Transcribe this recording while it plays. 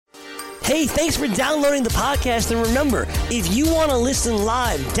Hey, thanks for downloading the podcast. And remember, if you want to listen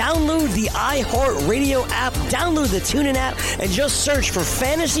live, download the iHeartRadio app, download the TuneIn app, and just search for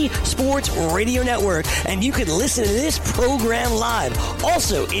Fantasy Sports Radio Network, and you can listen to this program live.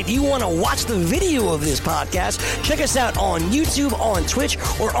 Also, if you want to watch the video of this podcast, check us out on YouTube, on Twitch,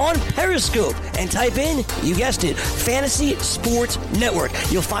 or on Periscope, and type in, you guessed it, Fantasy Sports Network.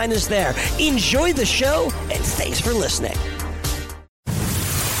 You'll find us there. Enjoy the show, and thanks for listening.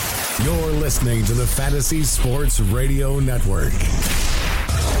 You're listening to the Fantasy Sports Radio Network.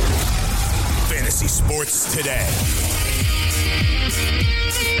 Fantasy Sports Today.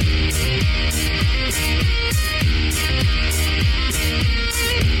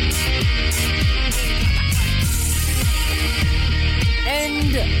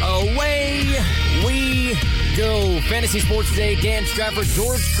 And away we go. Fantasy Sports Today. Dan Stratford,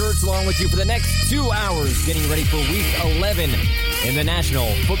 George Kurtz along with you for the next 2 hours, getting ready for Week 11 in the National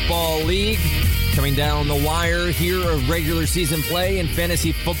Football League. Coming down the wire here of regular season play in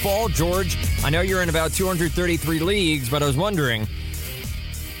fantasy football. George, I know you're in about 233 leagues, but I was wondering,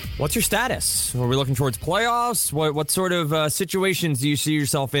 what's your status? Are we looking towards playoffs? What sort of situations do you see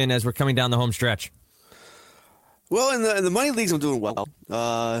yourself in as we're coming down the home stretch? Well, in the money leagues, I'm doing well.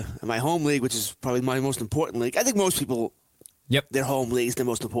 In my home league, which is probably my most important league, I think most people, their home league is the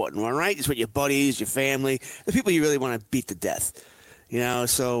most important one, right? It's with your buddies, your family, the people you really want to beat to death. You know,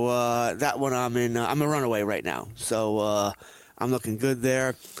 so that one I'm in. I'm a runaway right now, so I'm looking good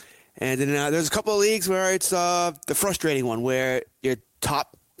there. And then there's a couple of leagues where it's the frustrating one, where your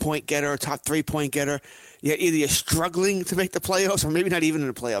top point getter, top 3-point getter, either you're struggling to make the playoffs or maybe not even in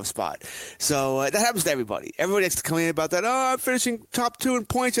a playoff spot. So that happens to everybody. Everybody has to come in about that. Oh, I'm finishing top 2 in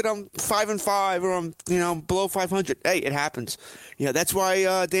points and I'm 5-5 or I'm below 500. Hey, it happens. That's why,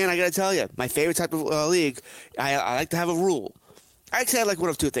 Dan, I got to tell you, my favorite type of league, I like to have a rule. Actually, I like one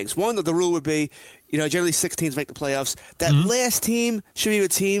of two things. One, the rule would be, generally 6 teams make the playoffs. That last team should be a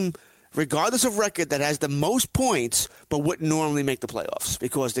team, regardless of record, that has the most points but wouldn't normally make the playoffs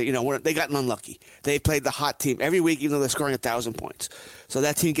because they gotten unlucky. They played the hot team every week, even though they're scoring 1,000 points. So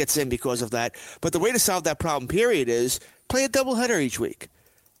that team gets in because of that. But the way to solve that problem, period, is play a doubleheader each week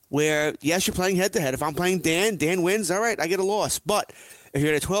where, yes, you're playing head-to-head. If I'm playing Dan wins. All right, I get a loss. But if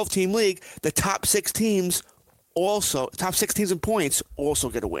you're in a 12-team league, the top 6 teams in points also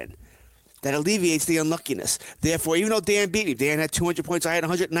get a win. That alleviates the unluckiness. Therefore, even though Dan beat me, Dan had 200 points, I had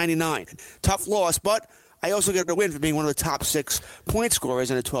 199. Tough loss, but I also get a win for being one of the top 6 point scorers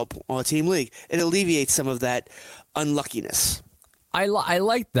in a 12-team league. It alleviates some of that unluckiness. I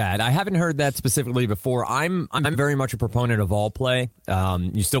like that. I haven't heard that specifically before. I'm very much a proponent of all play.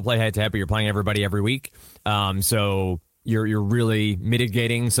 You still play head-to-head, but you're playing everybody every week. So you're really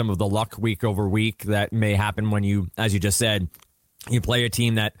mitigating some of the luck week over week that may happen when you, as you just said, you play a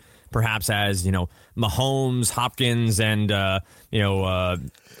team that perhaps has, Mahomes, Hopkins, and, a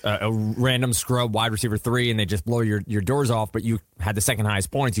random scrub wide receiver 3, and they just blow your doors off, but you had the second highest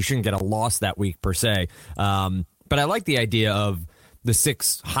points. You shouldn't get a loss that week per se. But I like the idea of the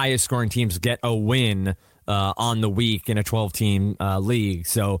 6 highest scoring teams get a win on the week in a 12-team league.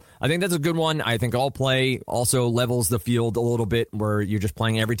 So I think that's a good one. I think all play also levels the field a little bit where you're just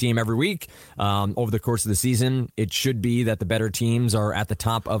playing every team every week over the course of the season. It should be that the better teams are at the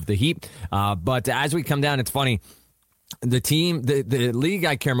top of the heap. But as we come down, it's funny. The league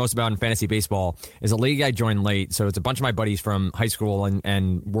I care most about in fantasy baseball is a league I joined late. So it's a bunch of my buddies from high school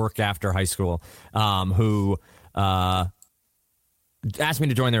and work after high school who asked me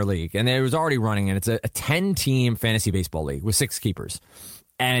to join their league, and it was already running, and it's a 10-team fantasy baseball league with 6 keepers.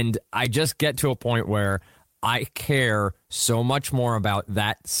 And I just get to a point where I care so much more about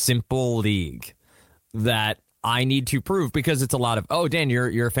that simple league that I need to prove, because it's a lot of, oh, Dan,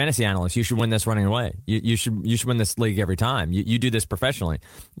 you're a fantasy analyst. You should win this running away. You should win this league every time. You do this professionally.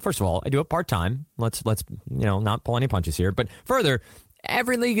 First of all, I do it part-time. Let's not pull any punches here. But further,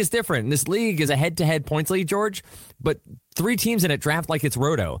 every league is different. This league is a head-to-head points league, George, but 3 teams in it draft like it's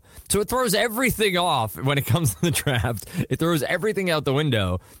Roto. So it throws everything off when it comes to the draft. It throws everything out the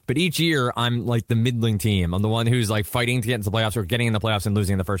window. But each year, I'm like the middling team. I'm the one who's like fighting to get into the playoffs or getting in the playoffs and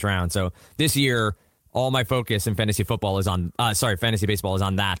losing in the first round. So this year, all my focus in fantasy baseball is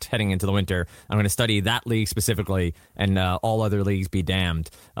on that heading into the winter. I'm going to study that league specifically, and all other leagues be damned.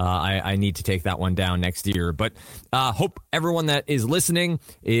 I need to take that one down next year. But hope everyone that is listening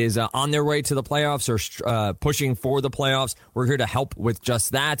is on their way to the playoffs or pushing for the playoffs. We're here to help with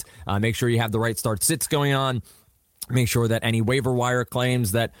just that. Make sure you have the right start sits going on. Make sure that any waiver wire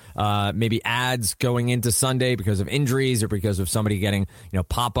claims that maybe ads going into Sunday because of injuries or because of somebody getting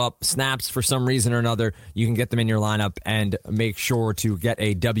pop-up snaps for some reason or another, you can get them in your lineup and make sure to get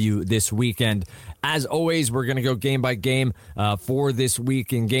a W this weekend. As always, we're going to go game by game for this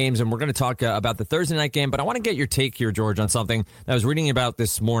week in games, and we're going to talk about the Thursday night game. But I want to get your take here, George, on something that I was reading about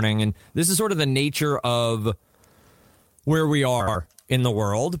this morning, and this is sort of the nature of where we are in the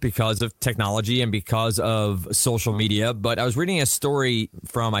world because of technology and because of social media. But I was reading a story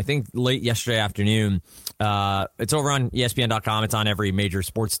from, I think, late yesterday afternoon. It's over on ESPN.com. It's on every major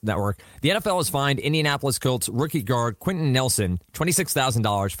sports network. The NFL has fined Indianapolis Colts rookie guard Quentin Nelson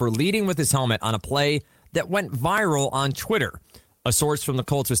 $26,000 for leading with his helmet on a play that went viral on Twitter. A source from the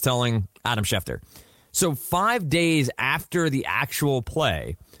Colts was telling Adam Schefter. So 5 days after the actual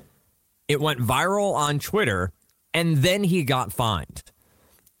play, it went viral on Twitter, and then he got fined.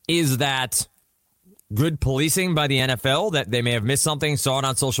 Is that good policing by the NFL, that they may have missed something, saw it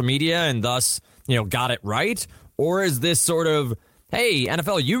on social media, and thus, got it right? Or is this sort of, hey,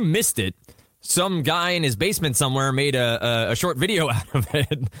 NFL, you missed it. Some guy in his basement somewhere made a short video out of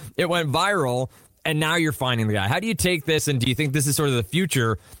it. It went viral, and now you're fining the guy. How do you take this, and do you think this is sort of the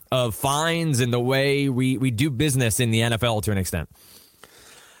future of fines and the way we do business in the NFL to an extent?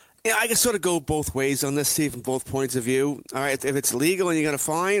 Yeah, I can sort of go both ways on this, Steve, from both points of view. All right, if it's legal and you're going to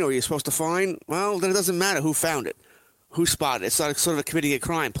fine or you're supposed to fine, well, then it doesn't matter who found it, who spotted it. It's not sort of committing a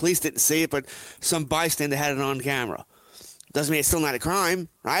crime. Police didn't see it, but some bystander had it on camera. Doesn't mean it's still not a crime,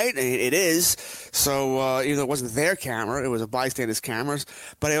 right? It is. So even though it wasn't their camera, it was a bystander's cameras.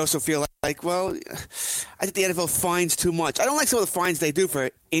 But I also feel like, well, I think the NFL fines too much. I don't like some of the fines they do for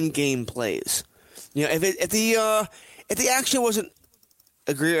in-game plays. If the action wasn't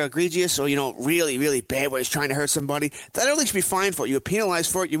egregious or really, really bad where he's trying to hurt somebody, that I don't think should be fined for it. You're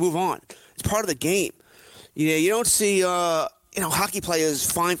penalized for it, you move on. It's part of the game. You don't see hockey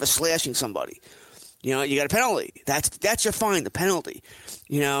players fined for slashing somebody. You got a penalty. That's your fine, the penalty.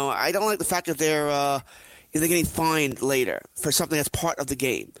 I don't like the fact that they're getting fined later for something that's part of the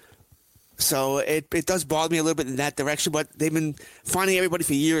game. So it does bother me a little bit in that direction, but they've been fining everybody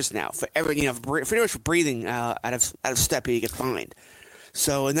for years now. For everything, pretty much for breathing out of step, you get fined.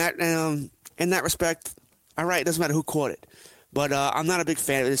 So in that respect, all right, it doesn't matter who caught it. But I'm not a big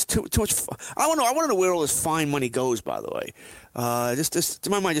fan of it. It's too much. I want to know where all this fine money goes, by the way. Just to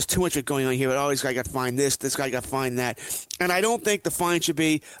my mind, just too much of it going on here. But, this guy got fined this guy got fined that. And I don't think the fine should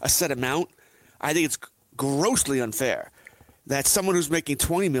be a set amount. I think it's grossly unfair that someone who's making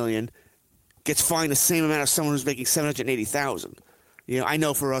 $20 million gets fined the same amount as someone who's making $780,000. I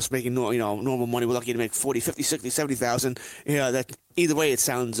know for us making normal money, we're lucky to make 40, 50, 60, 70,000. That either way it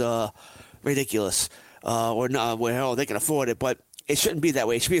sounds ridiculous, or not. Well, they can afford it, but it shouldn't be that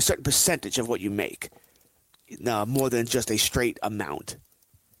way. It should be a certain percentage of what you make, more than just a straight amount.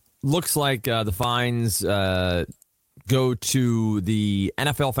 Looks like the fines go to the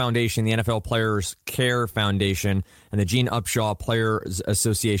NFL Foundation, the NFL Players Care Foundation, and the Gene Upshaw Players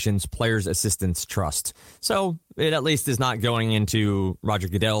Association's Players Assistance Trust. So it at least is not going into Roger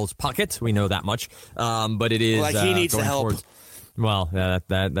Goodell's pocket. We know that much. But it is he needs the help. Well,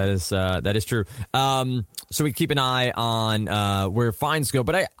 that is true. So we keep an eye on where fines go.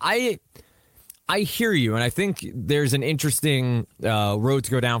 But I hear you, and I think there's an interesting road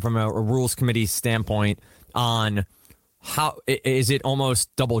to go down from a rules committee standpoint on how is it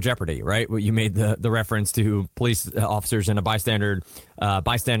almost double jeopardy, right? You made the reference to police officers and a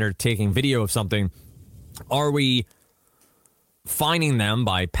bystander taking video of something. Are we fining them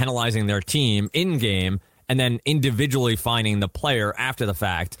by penalizing their team in game and then individually fining the player after the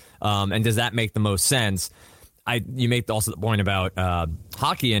fact? And does that make the most sense? You make also the point about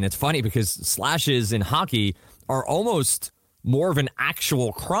hockey, and it's funny because slashes in hockey are almost more of an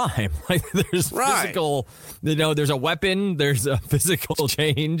actual crime. Like there's physical, there's a weapon, there's a physical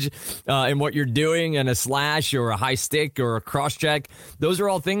change in what you're doing, and a slash or a high stick or a cross check. Those are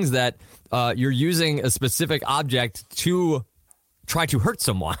all things that you're using a specific object to try to hurt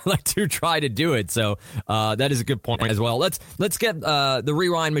someone, like to try to do it. So that is a good point as well. Let's get the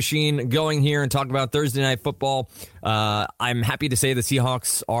rewind machine going here and talk about Thursday Night Football. I'm happy to say the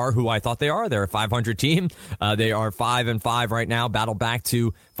Seahawks are who I thought they are. They're a 500 team. They are 5-5 right now, battle back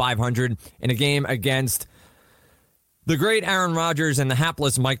to 500 in a game against the great Aaron Rodgers and the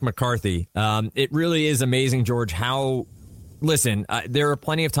hapless Mike McCarthy. It really is amazing, George, how Listen, there are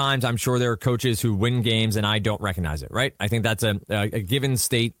plenty of times I'm sure there are coaches who win games and I don't recognize it, right? I think that's a given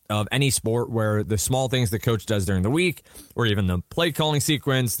state of any sport where the small things the coach does during the week or even the play calling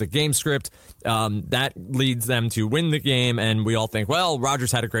sequence, the game script, that leads them to win the game. And we all think, well,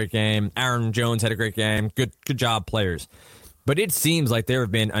 Rodgers had a great game. Aaron Jones had a great game. Good job, players. But it seems like there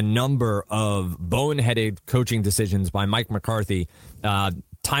have been a number of boneheaded coaching decisions by Mike McCarthy.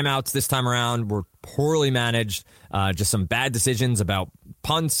 Timeouts this time around were poorly managed. Just some bad decisions about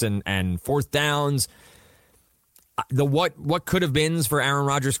punts and fourth downs. What could have been for Aaron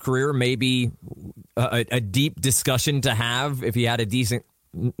Rodgers' career, maybe a deep discussion to have if he had a decent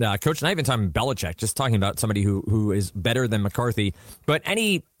coach. Not even talking Belichick, just talking about somebody who is better than McCarthy. But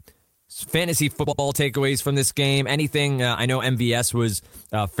any fantasy football takeaways from this game? Anything? I know MVS was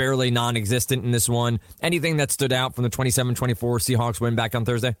fairly non-existent in this one. Anything that stood out from the 27-24 Seahawks win back on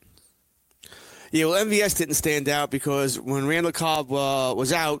Thursday? Yeah, well, MVS didn't stand out because when Randall Cobb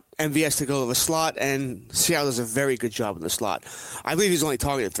was out, MVS took over the slot, and Seattle does a very good job in the slot. I believe he's only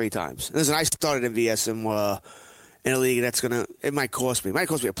targeted 3 times. Listen, I started MVS in a league that's it might cost me. It might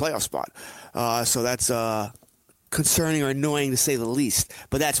cost me a playoff spot. So that's concerning or annoying to say the least.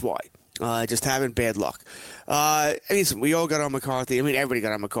 But that's why. Just having bad luck. We all got on McCarthy. I mean, everybody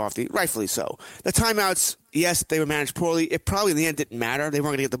got on McCarthy, rightfully so. The timeouts, yes, they were managed poorly. It probably in the end didn't matter. They weren't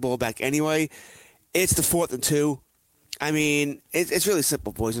going to get the ball back anyway. It's the 4th and 2. I mean, it's really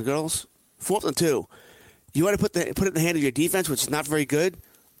simple, boys and girls. 4th and 2. You want to put it in the hand of your defense, which is not very good,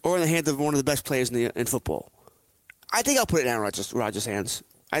 or in the hand of one of the best players in football. I think I'll put it in Aaron Rodgers' hands.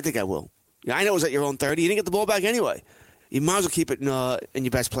 I think I will. Yeah, I know it was at your own 30. You didn't get the ball back anyway. You might as well keep it in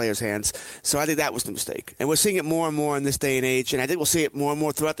your best player's hands. So I think that was the mistake. And we're seeing it more and more in this day and age, and I think we'll see it more and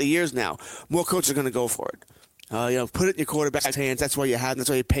more throughout the years now. More coaches are going to go for it. Put it in your quarterback's hands. That's why you have him. That's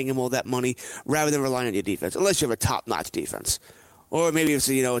why you're paying him all that money rather than relying on your defense, unless you have a top-notch defense. Or maybe it's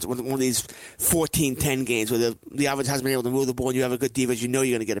one of these 14-10 games where the offense hasn't been able to move the ball and you have a good defense, you know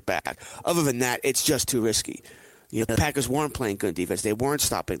you're going to get it back. Other than that, it's just too risky. The Packers weren't playing good defense. They weren't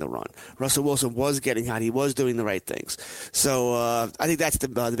stopping the run. Russell Wilson was getting hot. He was doing the right things. So I think that's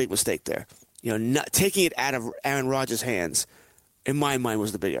the big mistake there. Not taking it out of Aaron Rodgers' hands, in my mind,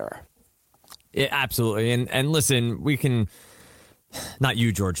 was the big error. Yeah, absolutely. And listen, we can, not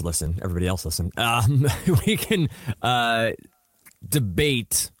you, George, listen. Everybody else listen. We can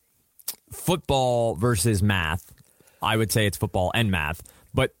debate football versus math. I would say it's football and math.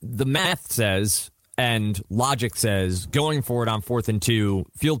 But the math says, and logic says, going for it on 4th and 2,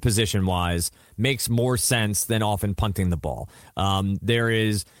 field position-wise, makes more sense than often punting the ball.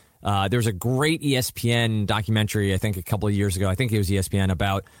 There's a great ESPN documentary, I think a couple of years ago, I think it was ESPN,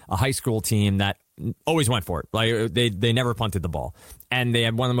 about a high school team that always went for it. Like they never punted the ball. And they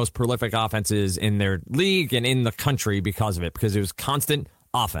had one of the most prolific offenses in their league and in the country because of it, because it was constant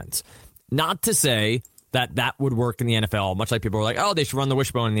offense. Not to say that would work in the NFL, much like people were like, oh, they should run the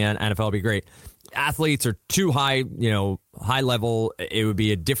wishbone in the NFL, it'd be great. Athletes are too high, high level. It would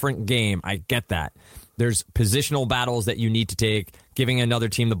be a different game. I get that. There's positional battles that you need to take. Giving another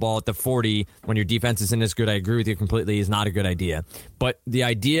team the ball at the 40 when your defense isn't as good, I agree with you completely, is not a good idea. But the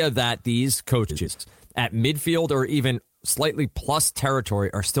idea that these coaches at midfield or even slightly plus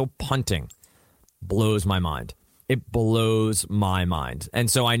territory are still punting blows my mind. It blows my mind.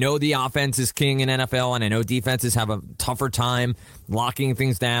 And so I know the offense is king in NFL, and I know defenses have a tougher time locking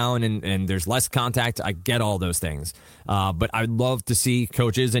things down, and there's less contact. I get all those things. But I'd love to see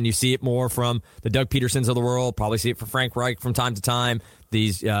coaches, and you see it more from the Doug Petersons of the world, probably see it from Frank Reich from time to time,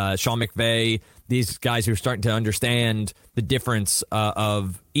 these Sean McVay, these guys who are starting to understand the difference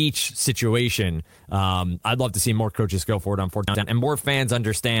of each situation. I'd love to see more coaches go for it on 4th down and more fans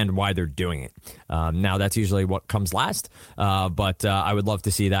understand why they're doing it. Now, that's usually what comes last, but I would love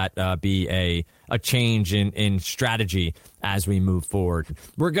to see that be a change in strategy as we move forward.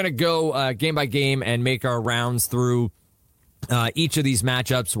 We're going to go game by game and make our rounds through each of these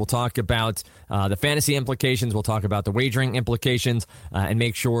matchups. We'll talk about the fantasy implications. We'll talk about the wagering implications, and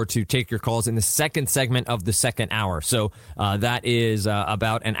make sure to take your calls in the second segment of the second hour. So that is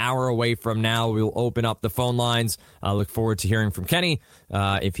about an hour away from now. We'll open up the phone lines. I look forward to hearing from Kenny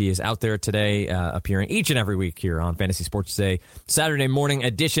if he is out there today, appearing each and every week here on Fantasy Sports Today, Saturday morning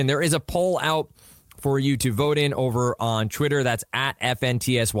edition. There is a poll out for you to vote in over on Twitter. That's at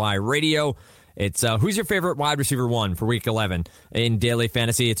FNTSY Radio. It's who's your favorite wide receiver 1 for Week 11 in daily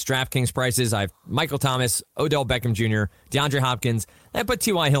fantasy? It's DraftKings prices. I have Michael Thomas, Odell Beckham Jr., DeAndre Hopkins, And put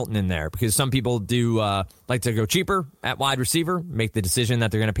T.Y. Hilton in there because some people do like to go cheaper at wide receiver, make the decision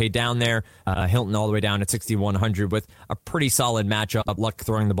that they're going to pay down there. Hilton all the way down at 6,100 with a pretty solid matchup. Luck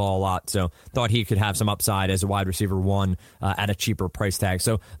throwing the ball a lot, so thought he could have some upside as a wide receiver 1 at a cheaper price tag.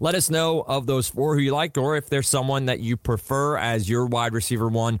 So let us know of those 4 who you liked, or if there's someone that you prefer as your wide receiver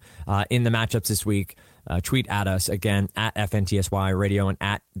 1 in the matchups this week. Tweet at us again at FNTSY Radio and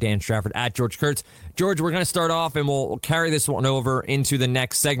at Dan Strafford at George Kurtz. George, we're going to start off and we'll carry this one over into the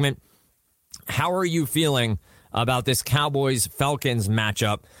next segment. How are you feeling about this Cowboys-Falcons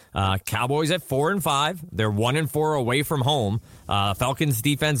matchup? Cowboys at 4-5. They're 1-4 away from home. Falcons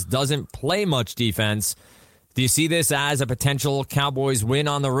defense doesn't play much defense. Do you see this as a potential Cowboys win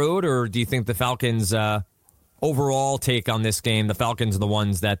on the road, or do you think the Falcons overall take on this game? The Falcons are the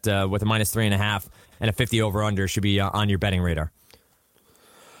ones that with a -3.5 and a 50 over-under should be on your betting radar.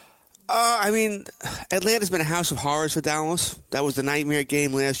 I mean, Atlanta's been a house of horrors for Dallas. That was the nightmare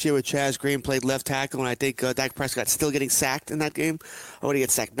game last year where Chaz Green played left tackle, and I think Dak Prescott still getting sacked in that game. I want to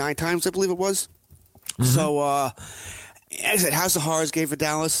get sacked 9 times, I believe it was. Mm-hmm. So, as I said, house of horrors game for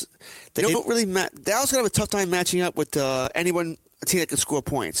Dallas. They don't really Dallas going to have a tough time matching up with anyone, a team that can score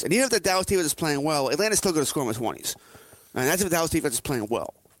points. And even if the Dallas defense is playing well, Atlanta's still going to score in the 20s. And that's if the Dallas defense is playing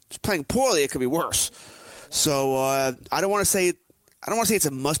well. If it's playing poorly, it could be worse. So I don't want to say it's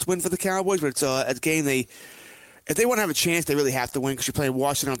a must-win for the Cowboys, but it's a game if they want to have a chance, they really have to win because you're playing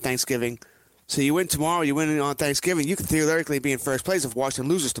Washington on Thanksgiving. So you win tomorrow, you win on Thanksgiving, you could theoretically be in first place if Washington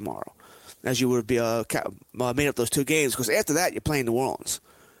loses tomorrow, as you would be made up those 2 games, because after that, you're playing New Orleans.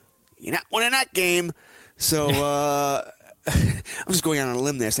 You're not winning that game. So I'm just going out on a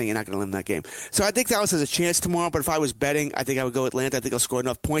limb there saying you're not going to win that game. So I think Dallas has a chance tomorrow, but if I was betting, I think I would go Atlanta. I think they'll score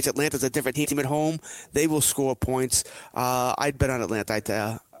enough points. Atlanta's a different team at home. They will score points. I'd bet on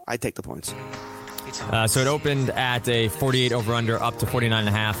Atlanta. I'd take the points. So it opened at a 48 over-under up to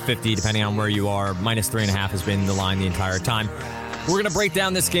 49.5, 50, depending on where you are. -3.5 has been the line the entire time. We're going to break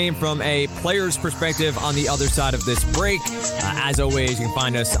down this game from a player's perspective on the other side of this break. As always, you can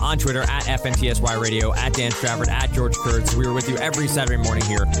find us on Twitter at FNTSY Radio, at Dan Strafford, at George Kurtz. We are with you every Saturday morning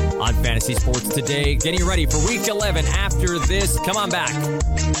here on Fantasy Sports Today, getting you ready for Week 11 after this. Come on back.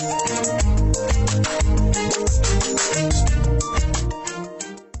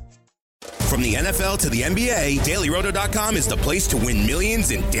 From the NFL to the NBA, DailyRoto.com is the place to win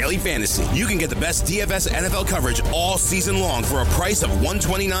millions in daily fantasy. You can get the best DFS NFL coverage all season long for a price of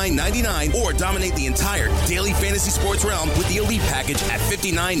 $129.99, or dominate the entire daily fantasy sports realm with the Elite Package at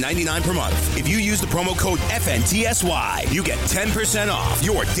 $59.99 per month. If you use the promo code FNTSY, you get 10% off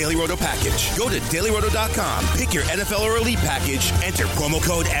your Daily Roto package. Go to DailyRoto.com, pick your NFL or Elite Package, enter promo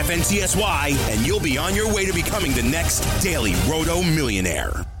code FNTSY, and you'll be on your way to becoming the next Daily Roto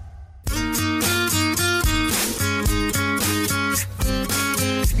millionaire.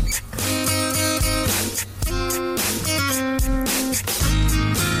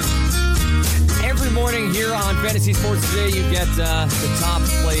 Morning here on Fantasy Sports Today. You get the top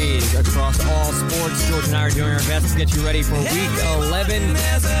plays across all sports. George and I are doing our best to get you ready for Week 11.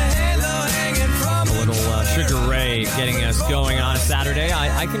 A little Sugar Ray getting us going on a Saturday.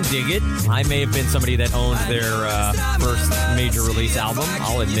 I can dig it. I may have been somebody that owned their first major release album.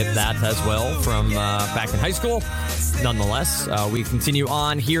 I'll admit that as well from back in high school. Nonetheless, we continue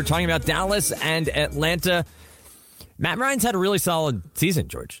on here talking about Dallas and Atlanta. Matt Ryan's had a really solid season,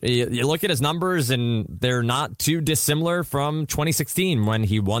 George. You look at his numbers, and they're not too dissimilar from 2016 when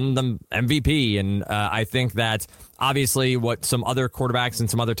he won the MVP. And I think that obviously what some other quarterbacks and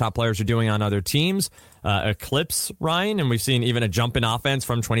some other top players are doing on other teams eclipse Ryan. And we've seen even a jump in offense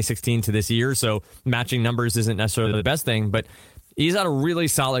from 2016 to this year. So matching numbers isn't necessarily the best thing, but he's had a really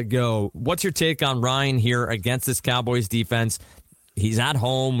solid go. What's your take on Ryan here against this Cowboys defense? He's at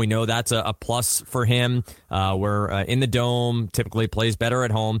home. We know that's a plus for him. We're in the Dome, typically plays better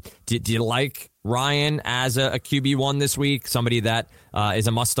at home. Do you like Ryan as a QB1 this week? Somebody that is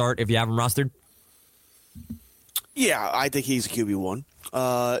a must-start if you have him rostered? Yeah, I think he's a QB1.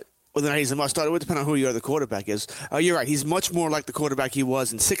 Whether or not he's a must-start, it would depend on who your other quarterback is. You're right. He's much more like the quarterback he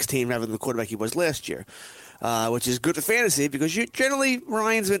was in 2016 rather than the quarterback he was last year, which is good for fantasy because generally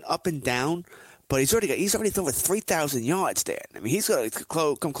Ryan's been up and down. But he's already thrown for 3,000 yards, Dan. I mean, he's going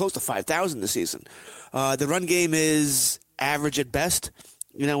to come close to 5,000 this season. The run game is average at best.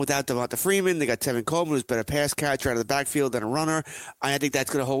 You know, without Devonta Freeman, they got Tevin Coleman, who's been a pass catcher out of the backfield than a runner. I think that's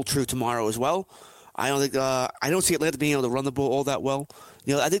going to hold true tomorrow as well. I don't see Atlanta being able to run the ball all that well.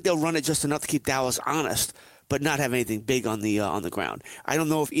 You know, I think they'll run it just enough to keep Dallas honest, but not have anything big on the ground. I don't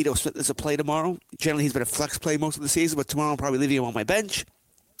know if Ito Smith is a play tomorrow. Generally, he's been a flex play most of the season, but tomorrow I'll probably leave him on my bench.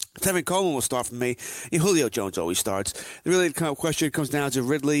 Tevin Coleman will start for me. Julio Jones always starts. The really kind of question comes down to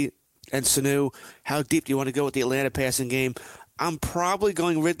Ridley and Sanu. How deep do you want to go with the Atlanta passing game? I'm probably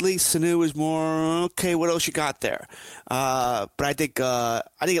going Ridley. Sanu is more, okay, what else you got there? But I think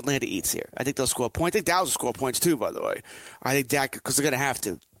Atlanta eats here. I think they'll score points. I think Dallas will score points too, by the way. I think Dak, because they're going to have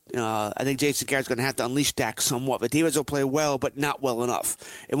to. I think Jason Garrett's going to have to unleash Dak somewhat. The defense will play well, but not well enough.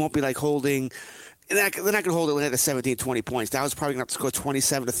 It won't be like holding. They're not going to hold Atlanta 17, 20 points. Dallas probably going to have to score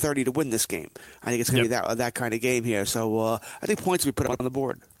 27 to 30 to win this game. I think it's going to be that kind of game here. So I think points will be put on the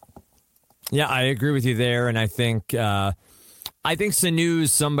board. Yeah, I agree with you there, and I think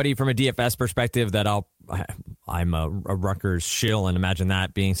Sanu's somebody from a DFS perspective that I'm a Rutgers shill, and imagine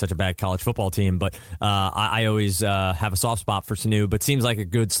that being such a bad college football team. But I always have a soft spot for Sanu, but seems like a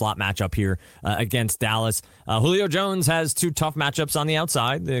good slot matchup here against Dallas. Julio Jones has two tough matchups on the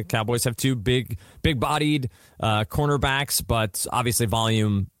outside. The Cowboys have two big-bodied cornerbacks, but obviously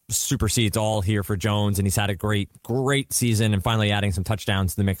volume supersedes all here for Jones, and he's had a great season and finally adding some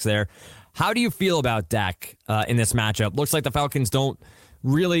touchdowns to the mix there. How do you feel about Dak in this matchup? Looks like the Falcons don't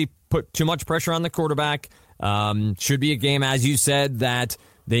really put too much pressure on the quarterback. Should be a game, as you said, that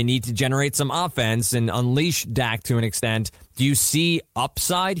they need to generate some offense and unleash Dak to an extent. Do you see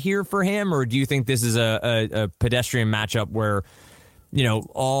upside here for him, or do you think this is a pedestrian matchup where,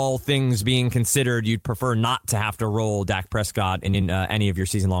 all things being considered, you'd prefer not to have to roll Dak Prescott in any of your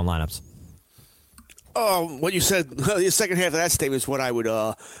season-long lineups? Oh, what you said, the second half of that statement is what I would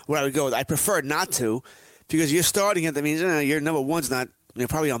go with. I prefer not to, because you're starting it. That means your number one's not. You're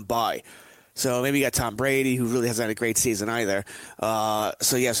probably on bye. So maybe you got Tom Brady, who really hasn't had a great season either.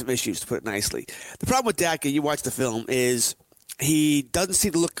 So you have some issues, to put it nicely. The problem with Dak, you watch the film, is he doesn't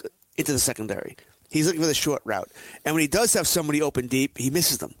seem to look into the secondary. He's looking for the short route. And when he does have somebody open deep, he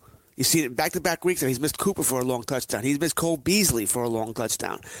misses them. You see it in back-to-back weeks. He's missed Cooper for a long touchdown. He's missed Cole Beasley for a long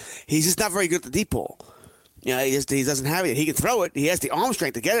touchdown. He's just not very good at the deep ball. He doesn't have it. He can throw it. He has the arm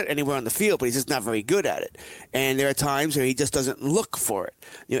strength to get it anywhere on the field, but he's just not very good at it. And there are times where he just doesn't look for it.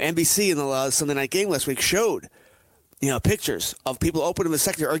 NBC in the Sunday night game last week showed, pictures of people open in the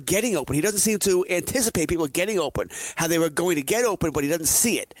secondary or getting open. He doesn't seem to anticipate people getting open, how they were going to get open, but he doesn't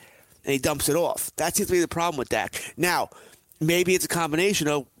see it, and he dumps it off. That seems to be the problem with Dak. Now, maybe it's a combination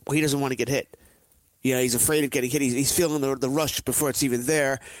of he doesn't want to get hit. He's afraid of getting hit. He's feeling the rush before it's even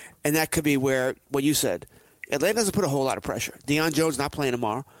there, and that could be where what you said. Atlanta doesn't put a whole lot of pressure. Deion Jones not playing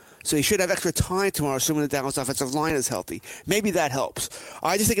tomorrow, so he should have extra time tomorrow, assuming the Dallas offensive line is healthy. Maybe that helps.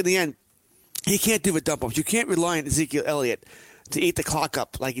 I just think in the end, he can't do the dump ups. You can't rely on Ezekiel Elliott to eat the clock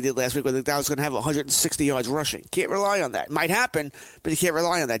up like he did last week when the Dallas was going to have 160 yards rushing. Can't rely on that. It might happen, but you can't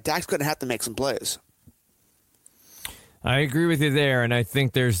rely on that. Dak's going to have to make some plays. I agree with you there, and I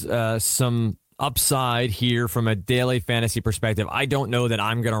think there's some upside here from a daily fantasy perspective. I don't know that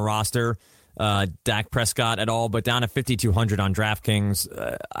I'm going to roster Dak Prescott at all, but down at 5,200 on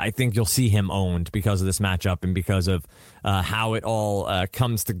DraftKings, I think you'll see him owned because of this matchup and because of how it all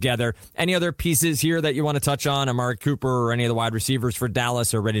comes together. Any other pieces here that you want to touch on? Amari Cooper or any of the wide receivers for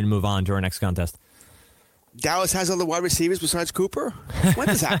Dallas are ready to move on to our next contest? Dallas has other wide receivers besides Cooper? When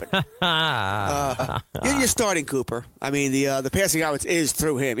does this happen? You're starting Cooper. I mean, the passing offense is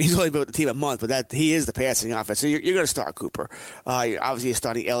through him. He's only been with the team a month, but he is the passing offense. So you're going to start Cooper. Obviously, you're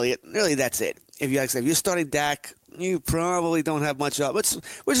starting Elliott. Really, that's it. If you're starting Dak, you probably don't have much up, which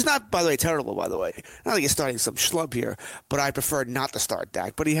is not, by the way, terrible, by the way. Not like you're starting some schlub here, but I prefer not to start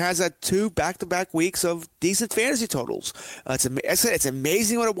Dak. But he has had 2 back-to-back weeks of decent fantasy totals. It's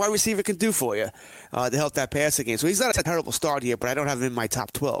amazing what a wide receiver can do for you to help that passing game. So he's not a terrible start here, but I don't have him in my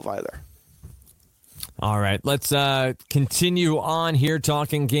top 12 either. All right, let's continue on here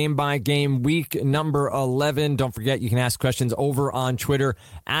talking game-by-game week number 11. Don't forget, you can ask questions over on Twitter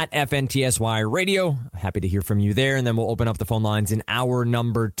at FNTSY Radio. Happy to hear from you there, and then we'll open up the phone lines in hour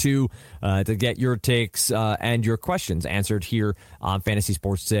number 2 to get your takes and your questions answered here on Fantasy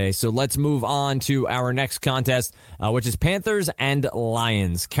Sports Today. So let's move on to our next contest, which is Panthers and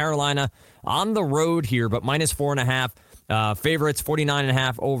Lions. Carolina on the road here, but minus 4.5. Favorites,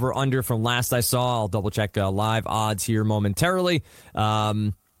 49.5 over under from last I saw. I'll double check live odds here momentarily.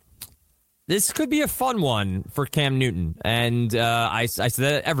 This could be a fun one for Cam Newton. And I say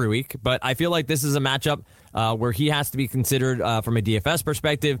that every week, but I feel like this is a matchup where he has to be considered from a DFS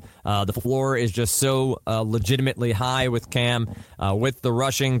perspective. The floor is just so legitimately high with Cam. With the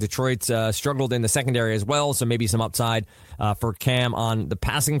rushing, Detroit's struggled in the secondary as well, so maybe some upside for Cam on the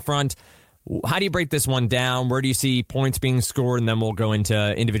passing front. How do you break this one down? Where do you see points being scored? And then we'll go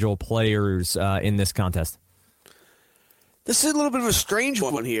into individual players in this contest. This is a little bit of a strange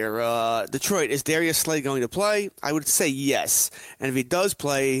one here. Detroit, is Darius Slay going to play? I would say yes. And if he does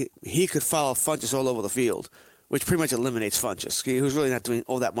play, he could follow Funchess all over the field, which pretty much eliminates Funchess, who's really not doing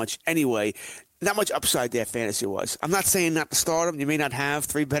all that much anyway. Not much upside there fantasy-wise. I'm not saying not to start him. You may not have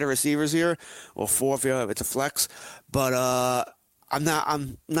 3 better receivers here, or 4 if it's a flex. But I'm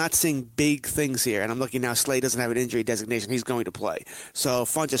not seeing big things here. And I'm looking now, Slay doesn't have an injury designation. He's going to play. So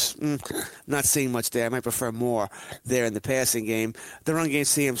Funchess, not seeing much there. I might prefer more there in the passing game. The run game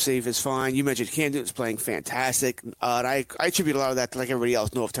CMC is fine. You mentioned Cam Newton's playing fantastic. And I attribute a lot of that to, like everybody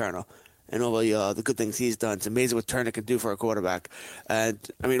else, North Turner. And all the good things he's done. It's amazing what Turner can do for a quarterback. And,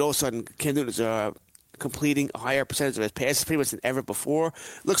 I mean, all of a sudden, Cam Newton's completing a higher percentage of his passes pretty much than ever before.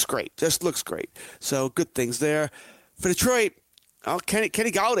 Looks great. Just looks great. So, good things there. For Detroit, Kenny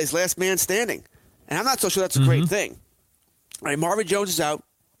Galladay's last man standing. And I'm not so sure that's a great thing. All right, Marvin Jones is out.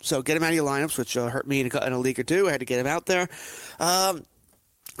 So, get him out of your lineups, which hurt me in a league or two. I had to get him out there. I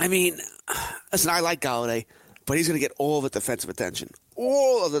mean, listen, I like Galladay, but he's going to get all of the defensive attention.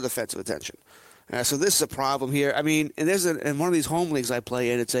 All of the defensive attention. So this is a problem here. I mean, and in one of these home leagues I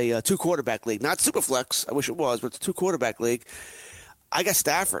play in, it's a 2-quarterback league. Not Superflex. I wish it was, but it's a 2-quarterback league. I got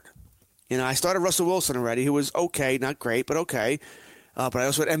Stafford. I started Russell Wilson already, who was okay, not great, but okay. But I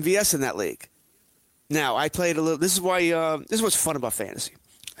also had MVS in that league. Now, I played a little. This is what's fun about fantasy.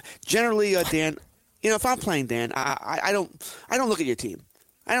 Generally, Dan, if I'm playing Dan, I don't look at your team.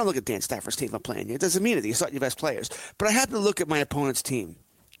 I don't look at Dan Stafford's team if I'm playing you. It doesn't mean anything. You start your best players. But I happen to look at my opponent's team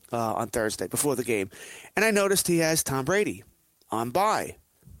on Thursday before the game, and I noticed he has Tom Brady on bye.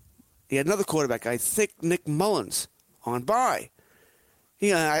 He had another quarterback, I think Nick Mullins, on bye.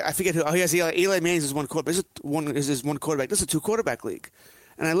 I forget who. Oh, he has Eli Manning as one quarterback. This is one quarterback. This is a 2-quarterback league.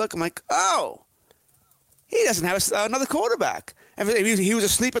 And I look, I'm like, oh, he doesn't have another quarterback. He was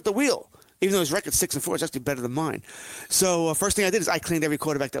asleep at the wheel. Even though his record's 6-4, it's actually better than mine. So first thing I did is I cleaned every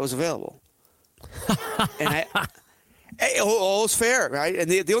quarterback that was available. And all is fair, right? And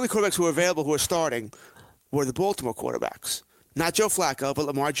the only quarterbacks who were available who were starting were the Baltimore quarterbacks. Not Joe Flacco, but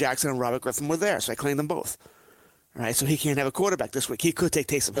Lamar Jackson and Robert Griffin were there, so I claimed them both. All right, so he can't have a quarterback this week. He could take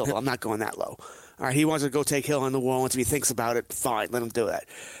Taysom Hill. I'm not going that low. All right, he wants to go take Hill on the wall. Once he thinks about it, fine, let him do that.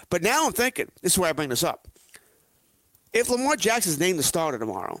 But now I'm thinking, this is why I bring this up. If Lamar Jackson's named the starter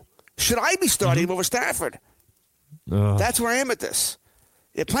tomorrow, should I be starting him over Stafford? That's where I am at this.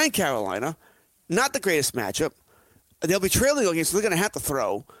 They're playing Carolina. Not the greatest matchup. They'll be trailing again, so they're going to have to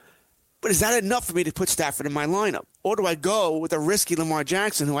throw. But is that enough for me to put Stafford in my lineup? Or do I go with a risky Lamar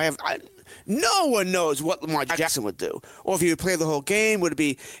Jackson who no one knows what Lamar Jackson would do. Or if he would play the whole game, would it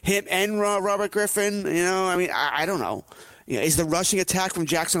be him and Robert Griffin? I don't know. Is the rushing attack from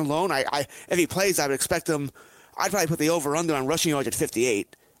Jackson alone? If he plays, I would expect him. I'd probably put the over-under on rushing yards at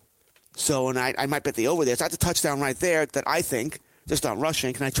 58. So, and I might bet the over there. So that's a touchdown right there that I think, just on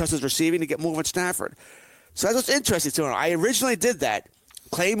rushing, can I trust his receiving to get more than Stafford? So that's what's interesting to me. I originally did that,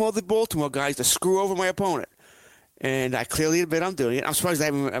 claim all the Baltimore guys to screw over my opponent. And I clearly admit I'm doing it. I'm surprised I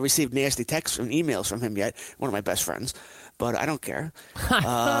haven't received nasty texts and emails from him yet, one of my best friends. But I don't care.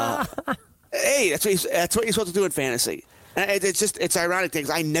 Hey, that's what you're supposed to do in fantasy. And it's ironic things.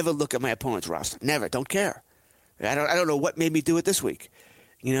 I never look at my opponent's roster. Never. Don't care. I don't know what made me do it this week.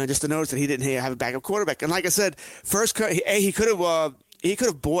 Just to notice that he didn't have a backup quarterback. And like I said, he could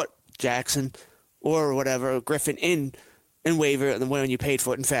have bought Jackson or whatever, Griffin in waiver and when you paid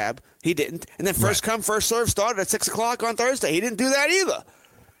for it in Fab. He didn't. And then first come, first serve started at 6 o'clock on Thursday. He didn't do that either.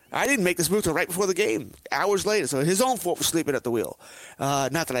 I didn't make this move till right before the game, hours later. So his own fault for sleeping at the wheel.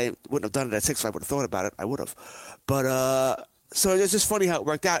 Not that I wouldn't have done it at 6 if I would have thought about it. I would have. But so it's just funny how it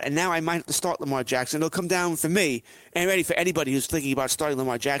worked out. And now I might have to start Lamar Jackson. It'll come down for me, and ready for anybody who's thinking about starting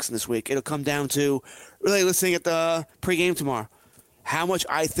Lamar Jackson this week. It'll come down to really listening at the pregame tomorrow. How much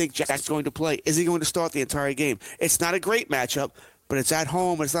I think Jackson's going to play. Is he going to start the entire game? It's not a great matchup, but it's at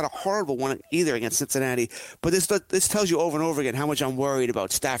home. It's not a horrible one either against Cincinnati. But this tells you over and over again how much I'm worried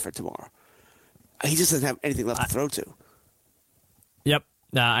about Stafford tomorrow. He just doesn't have anything left to throw to. Yep.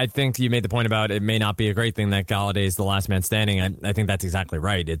 I think you made the point about it may not be a great thing that Galladay is the last man standing. I think that's exactly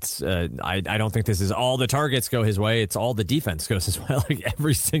right. It's I don't think this is all the targets go his way. It's all the defense goes his way. Like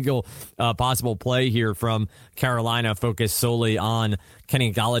every single possible play here from Carolina focused solely on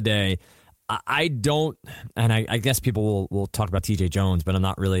Kenny Galladay. I don't, and I guess people will talk about TJ Jones, but I'm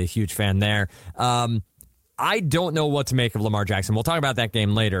not really a huge fan there. I don't know what to make of Lamar Jackson. We'll talk about that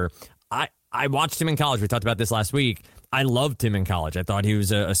game later. I watched him in college. We talked about this last week. I loved him in college. I thought he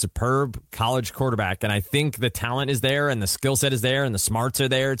was a superb college quarterback, and I think the talent is there and the skill set is there and the smarts are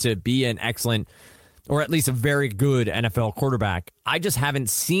there to be an excellent or at least a very good NFL quarterback. I just haven't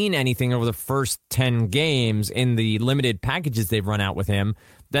seen anything over the first 10 games in the limited packages they've run out with him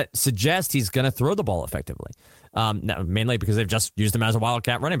that suggests he's going to throw the ball effectively. Mainly because they've just used him as a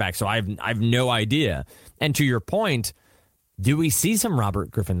wildcat running back, so I've no idea. And to your point, do we see some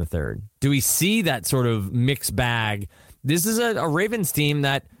Robert Griffin III? Do we see that sort of mixed bag? This is a Ravens team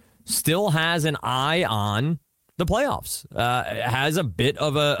that still has an eye on the playoffs. Has a bit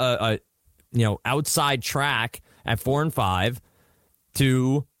of a outside track at 4-5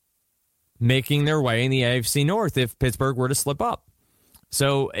 to making their way in the AFC North if Pittsburgh were to slip up.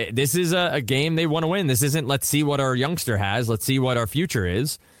 So this is a game they want to win. This isn't, let's see what our youngster has. Let's see what our future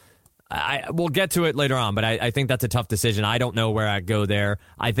is. We'll get to it later on, but I think that's a tough decision. I don't know where I'd go there.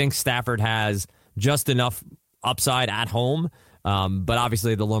 I think Stafford has just enough upside at home, but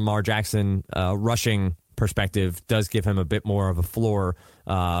obviously the Lamar Jackson rushing perspective does give him a bit more of a floor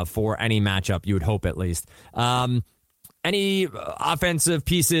for any matchup, you would hope at least. Any offensive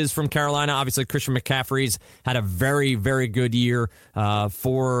pieces from Carolina? Obviously, Christian McCaffrey's had a very, very good year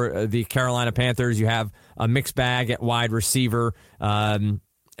for the Carolina Panthers. You have a mixed bag at wide receiver.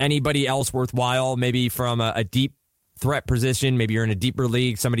 Anybody else worthwhile, maybe from a deep threat position? Maybe you're in a deeper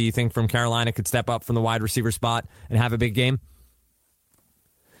league. Somebody you think from Carolina could step up from the wide receiver spot and have a big game?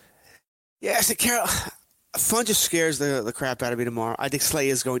 Yeah, Fun just scares the crap out of me tomorrow. I think Slay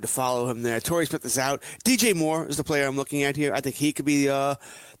is going to follow him there. Torrey Smith is out. DJ Moore is the player I'm looking at here. I think he could be the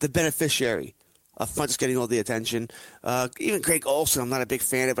beneficiary of Fun just getting all the attention. Even Greg Olsen, I'm not a big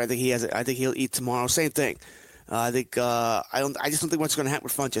fan of. But I think he'll eat tomorrow. Same thing. I just don't think what's going to happen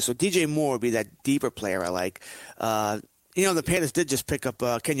with Funchess. So DJ Moore would be that deeper player I like. The Panthers did just pick up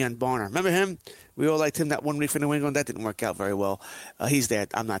Kenyon Barner. Remember him? We all liked him that 1 week for New England. That didn't work out very well. He's there.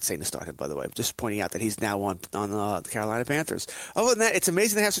 I'm not saying to start him, by the way. I'm just pointing out that he's now on the Carolina Panthers. Other than that, it's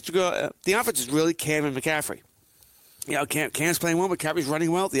amazing to have such a good the offense is really Cam and McCaffrey. Cam's playing well, McCaffrey's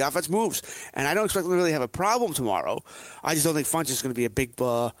running well. The offense moves. And I don't expect them to really have a problem tomorrow. I just don't think Funchess is going to be a big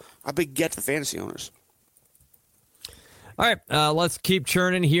get for fantasy owners. All right, let's keep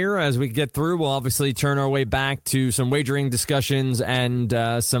churning here as we get through. We'll obviously turn our way back to some wagering discussions and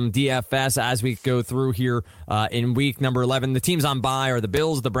some DFS as we go through here in week number 11. The teams on bye are the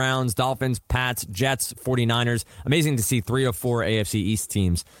Bills, the Browns, Dolphins, Pats, Jets, 49ers. Amazing to see 3 of 4 AFC East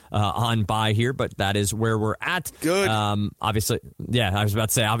teams on bye here, but that is where we're at. Good. Obviously, yeah, I was about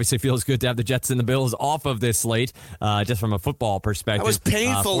to say, obviously feels good to have the Jets and the Bills off of this slate, just from a football perspective. That was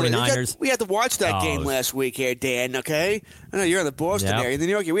painful. 49ers. We had to watch that game last week here, Dan, okay? I know you're in the Boston area. In New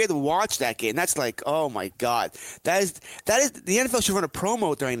York, we had to watch that game. That's like, oh my God. That is the NFL should run a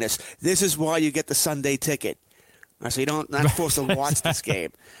promo during this. This is why you get the Sunday ticket. So you're not forced to watch this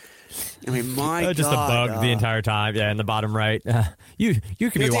game. I mean, my God. Just a bug the entire time. Yeah, in the bottom right. You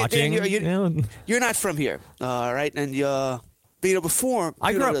could be watching. You're not from here, right? And before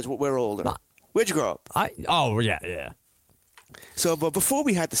I grew up. We're older. Where'd you grow up? Yeah. So, but before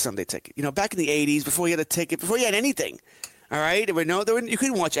we had the Sunday ticket, back in the 80s, before you had a ticket, before you had anything, all right? You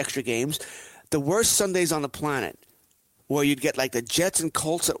couldn't watch extra games. The worst Sundays on the planet, where you'd get like the Jets and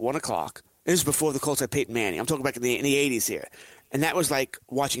Colts at 1 o'clock. This is before the Colts had Peyton Manning. I'm talking back in the 80s here. And that was like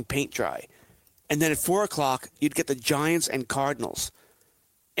watching paint dry. And then at 4 o'clock, you'd get the Giants and Cardinals.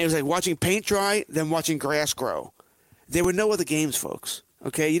 It was like watching paint dry, then watching grass grow. There were no other games, folks.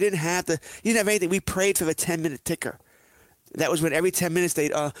 Okay? You didn't have anything. We prayed for the 10-minute ticker. That was when every 10 minutes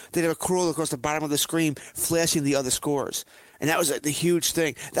they'd have a crawl across the bottom of the screen flashing the other scores. And that was the huge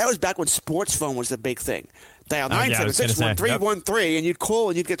thing. That was back when sports phone was the big thing. Dial 976-1313, and you'd call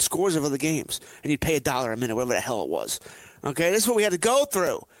and you'd get scores of other games. And you'd pay $1 a minute, whatever the hell it was. Okay, this is what we had to go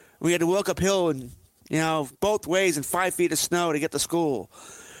through. We had to walk uphill and, both ways in 5 feet of snow to get to school.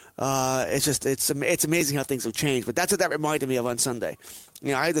 It's amazing how things have changed. But that's what that reminded me of on Sunday.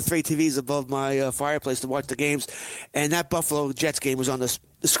 I had the 3 TVs above my fireplace to watch the games, and that Buffalo Jets game was on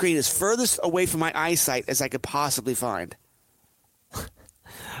the screen as furthest away from my eyesight as I could possibly find.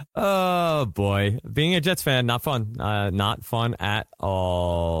 Oh, boy. Being a Jets fan, not fun. Not fun at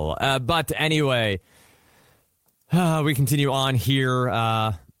all. But anyway, we continue on here.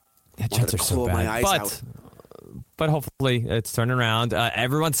 Jets are so bad. But hopefully it's turning around.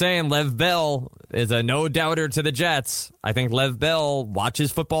 Everyone's saying Lev Bell is a no-doubter to the Jets. I think Lev Bell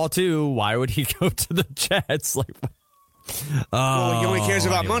watches football, too. Why would he go to the Jets? He only cares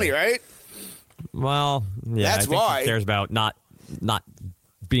about money, right? Well, yeah. That's I think why. He cares about not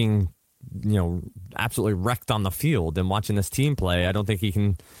being, absolutely wrecked on the field and watching this team play. I don't think he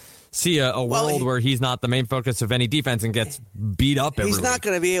can see a world where he's not the main focus of any defense and gets beat up every He's not week.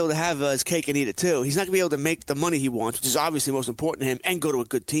 going to be able to have his cake and eat it, too. He's not going to be able to make the money he wants, which is obviously most important to him, and go to a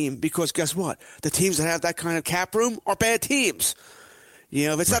good team. Because guess what? The teams that have that kind of cap room are bad teams. You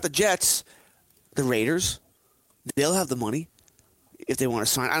know, if it's not the Jets, the Raiders, they'll have the money if they want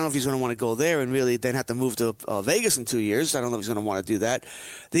to sign. I don't know if he's going to want to go there and really then have to move to Vegas in 2 years. I don't know if he's going to want to do that.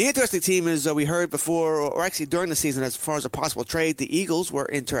 The interesting team is we heard before, or actually during the season, as far as a possible trade, the Eagles were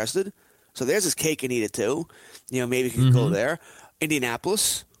interested. So there's his cake and eat it too. You know, maybe he can go there.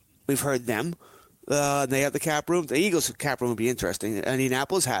 Indianapolis, we've heard them. They have the cap room. The Eagles' cap room would be interesting.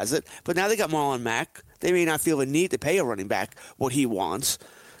 Indianapolis has it. But now they got Marlon Mack. They may not feel the need to pay a running back what he wants.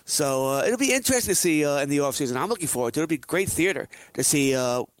 So it'll be interesting to see in the offseason. I'm looking forward to it. It'll be great theater to see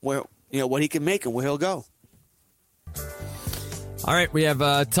where what he can make and where he'll go. All right, we have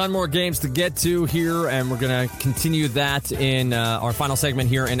a ton more games to get to here, and we're going to continue that in our final segment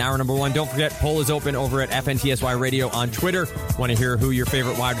here in hour number 1. Don't forget, poll is open over at FNTSY Radio on Twitter. Want to hear who your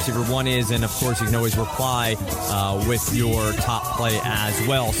favorite wide receiver 1 is, and, of course, you can always reply with your top play as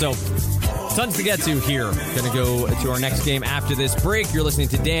well. So, tons to get to here. Going to go to our next game after this break. You're listening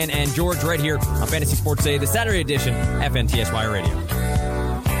to Dan and George right here on Fantasy Sports Day, the Saturday edition, FNTSY Radio.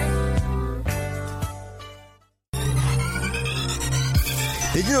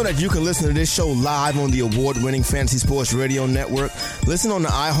 Did you know that you can listen to this show live on the award-winning Fantasy Sports Radio Network? Listen on the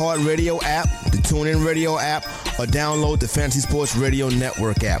iHeartRadio app, the TuneIn Radio app, or download the Fantasy Sports Radio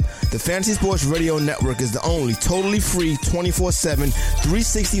Network app. The Fantasy Sports Radio Network is the only totally free 24/7,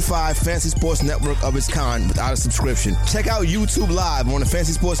 365 Fantasy Sports Network of its kind without a subscription. Check out YouTube Live on the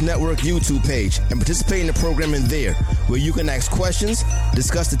Fantasy Sports Network YouTube page and participate in the programming there, where you can ask questions,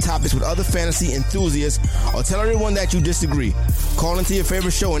 discuss the topics with other fantasy enthusiasts, or tell everyone that you disagree. Call into your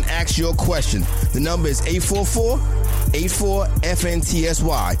favorite show and ask your question. The number is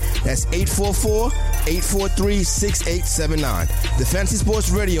 844-84-FNTSY. That's 844-843-6879. The Fantasy Sports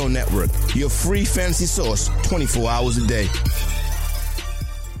Radio Network, your free fantasy source 24 hours a day.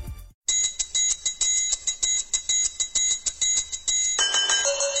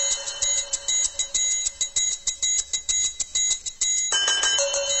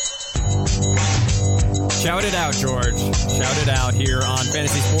 Shout it out, George. Shout it out here on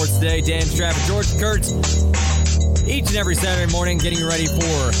Fantasy Sports Day. Dan Straff, George Kurtz, each and every Saturday morning getting you ready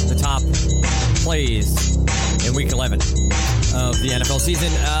for the top plays in Week 11 of the NFL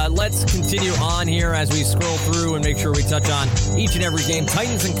season. Let's continue on here as we scroll through and make sure we touch on each and every game.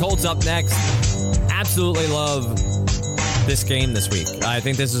 Titans and Colts up next. Absolutely love this game this week. I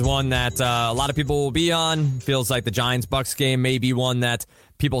think this is one that a lot of people will be on. Feels like the Giants-Bucks game may be one that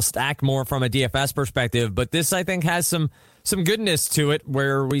people stack more from a DFS perspective, but this, I think, has some goodness to it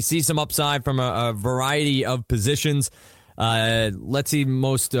where we see some upside from a variety of positions. Let's see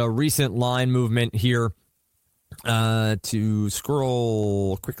most recent line movement here. To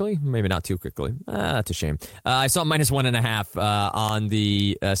scroll quickly, maybe not too quickly. That's a shame. I saw -1.5 on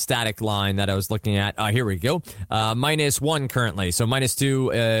the static line that I was looking at. Here we go. -1 currently. So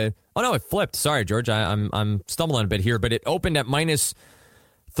 -2. Oh no, it flipped. Sorry, George. I'm stumbling a bit here, but it opened at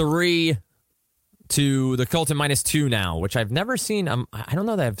 -3 to the Colts at -2 now, which I've never seen. I don't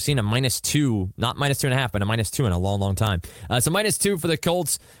know that I've seen a -2, not -2.5, but a -2 in a long, long time. So -2 for the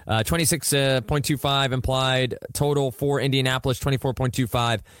Colts, 26.25 implied total for Indianapolis,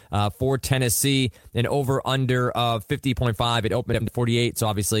 24.25 for Tennessee, an over-under of 50.5. It opened at 48, so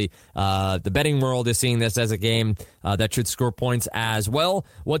obviously the betting world is seeing this as a game that should score points as well.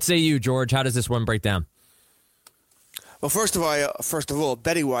 What say you, George? How does this one break down? Well, first of all,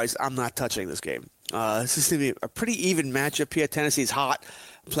 betting-wise, I'm not touching this game. This is going to be a pretty even matchup here. Tennessee's hot,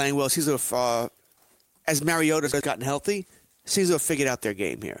 playing well. Seems to have, as Mariota's gotten healthy, seems to have figured out their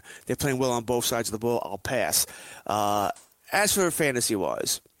game here. They're playing well on both sides of the ball. I'll pass. As for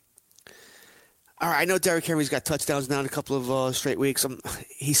fantasy-wise, all right, I know Derrick Henry's got touchdowns now in a couple of straight weeks.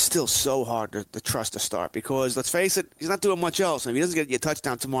 He's still so hard to trust to start because, let's face it, he's not doing much else. If he doesn't get you a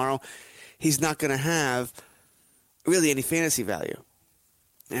touchdown tomorrow, he's not going to have really any fantasy value.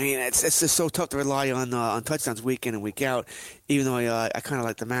 I mean, it's just so tough to rely on touchdowns week in and week out, even though I kind of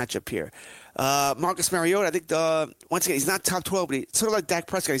like the matchup here. Marcus Mariota, I think, once again, he's not top 12, but he's sort of like Dak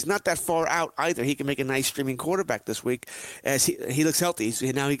Prescott. He's not that far out either. He can make a nice streaming quarterback this week as he looks healthy.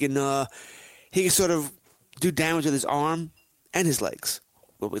 Now he can sort of do damage with his arm and his legs.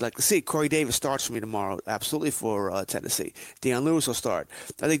 What we'd like to see. Corey Davis starts for me tomorrow, absolutely, for Tennessee. Deion Lewis will start.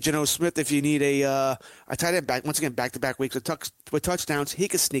 I think Geno Smith, if you need a tight end back, once again, back-to-back weeks with touchdowns, he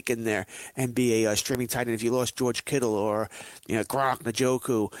could sneak in there and be a streaming tight end if you lost George Kittle or Gronk,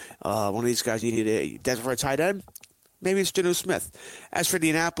 Njoku, one of these guys you needed desperate for a tight end. maybe it's Geno Smith. As for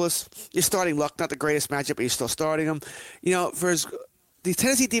Indianapolis, you're starting Luck, not the greatest matchup, but you're still starting him. The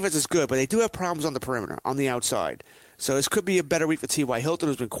Tennessee defense is good, but they do have problems on the perimeter, on the outside. So this could be a better week for T.Y. Hilton,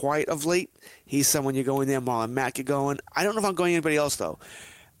 who's been quiet of late. He's someone you're going there. Marlon Mack, you're going. I don't know if I'm going anybody else, though.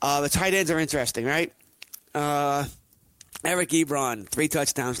 The tight ends are interesting, right? Eric Ebron, 3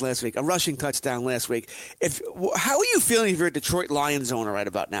 touchdowns last week, a rushing touchdown last week. How are you feeling if you're a Detroit Lions owner right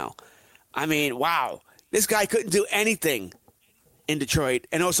about now? I mean, wow. This guy couldn't do anything in Detroit,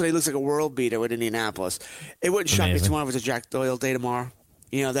 and also he looks like a world beater with Indianapolis. It wouldn't shock me tomorrow if it was a Jack Doyle day tomorrow.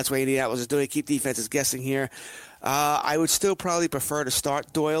 That's what Indianapolis is doing. Keep defenses guessing here. I would still probably prefer to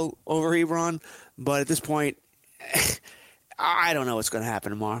start Doyle over Ebron, but at this point, I don't know what's going to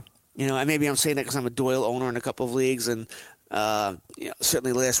happen tomorrow. And maybe I'm saying that because I'm a Doyle owner in a couple of leagues, and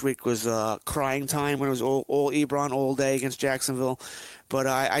certainly last week was crying time when it was all Ebron all day against Jacksonville. But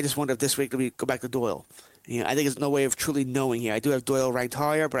I just wonder if this week we go back to Doyle. I think there's no way of truly knowing here. I do have Doyle ranked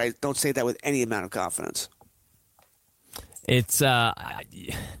higher, but I don't say that with any amount of confidence. It's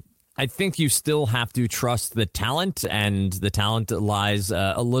I think you still have to trust the talent, and the talent lies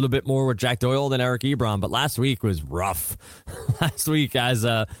a little bit more with Jack Doyle than Eric Ebron. But last week was rough. Last week, as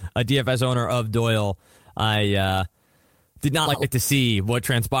a DFS owner of Doyle, I did not like to see what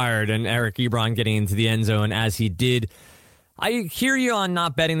transpired and Eric Ebron getting into the end zone as he did. I hear you on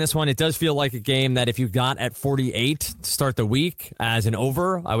not betting this one. It does feel like a game that if you got at 48 to start the week as an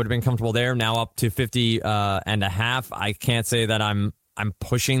over, I would have been comfortable there. Now up to 50 and a half. I can't say that I'm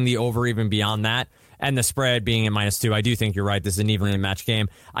pushing the over even beyond that. And the spread being at -2, I do think you're right. This is an evenly matched game.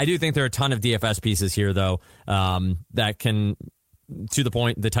 I do think there are a ton of DFS pieces here, though, that can, to the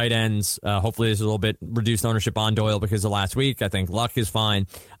point, the tight ends, hopefully there's a little bit reduced ownership on Doyle because of last week. I think Luck is fine.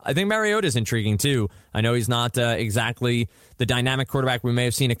 I think Mariota is intriguing, too. I know he's not exactly the dynamic quarterback we may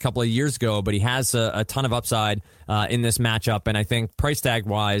have seen a couple of years ago, but he has a ton of upside in this matchup. And I think price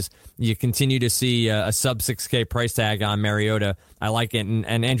tag-wise, you continue to see a sub-6K price tag on Mariota. I like it. And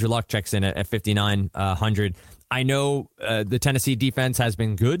Andrew Luck checks in at 5,900. I know the Tennessee defense has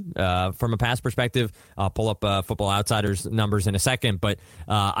been good from a pass perspective. I'll pull up Football Outsiders numbers in a second, but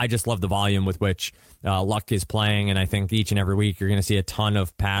I just love the volume with which Luck is playing, and I think each and every week you're going to see a ton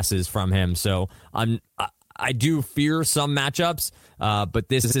of passes from him. So I do fear some matchups, but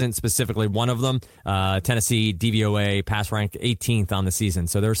this isn't specifically one of them. Tennessee DVOA pass rank 18th on the season,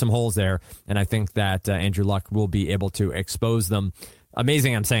 so there are some holes there, and I think that Andrew Luck will be able to expose them.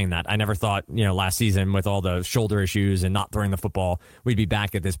 Amazing I'm saying that. I never thought, last season with all the shoulder issues and not throwing the football, we'd be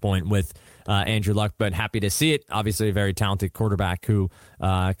back at this point with Andrew Luck, but happy to see it. Obviously a very talented quarterback who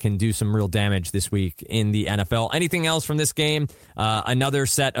can do some real damage this week in the NFL. Anything else from this game? Another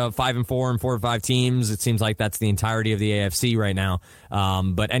set of 5-4 and 4-5 teams. It seems like that's the entirety of the AFC right now.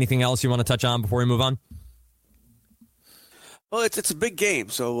 But anything else you want to touch on before we move on? Well, it's a big game,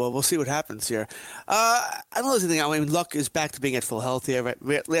 so we'll see what happens here. I don't know anything. I mean, Luck is back to being at full health here.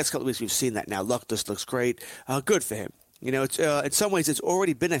 Right? Last couple of weeks, we've seen that now. Luck just looks great. Good for him. It's in some ways, it's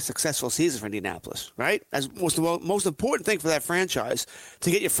already been a successful season for Indianapolis, right? As most important thing for that franchise,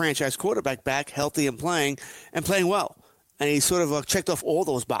 to get your franchise quarterback back healthy and playing well. And he sort of checked off all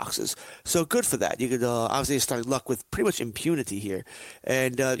those boxes. So good for that. You could obviously start Luck with pretty much impunity here.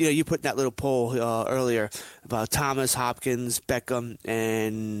 And, you put in that little poll earlier about Thomas, Hopkins, Beckham,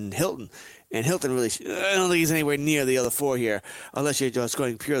 and Hilton. And Hilton really, I don't think he's anywhere near the other four here, unless you're just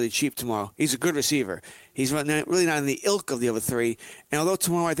going purely cheap tomorrow. He's a good receiver. He's really not in the ilk of the other three. And although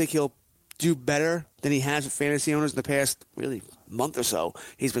tomorrow I think he'll do better than he has with fantasy owners in the past really month or so,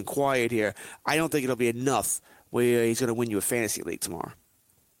 he's been quiet here. I don't think it'll be enough where he's going to win you a fantasy league tomorrow.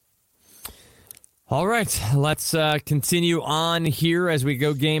 All right, let's continue on here as we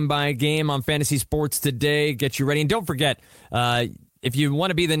go game by game on Fantasy Sports Today. Get you ready. And don't forget, if you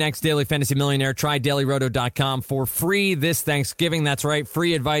want to be the next Daily Fantasy Millionaire, try dailyroto.com for free this Thanksgiving. That's right,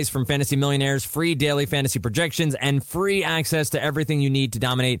 free advice from Fantasy Millionaires, free daily fantasy projections, and free access to everything you need to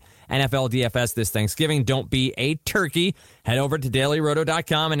dominate NFL DFS this Thanksgiving. Don't be a turkey. Head over to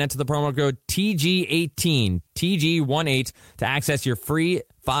dailyroto.com and enter the promo code TG18, TG18, to access your free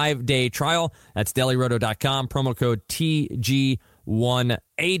 5-day trial. That's dailyroto.com, promo code TG18.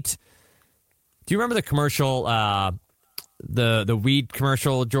 Do you remember the commercial, the weed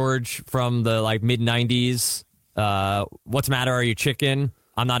commercial, George, from the mid-90s? What's the matter? Are you chicken?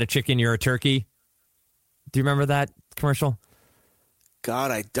 I'm not a chicken, you're a turkey. Do you remember that commercial?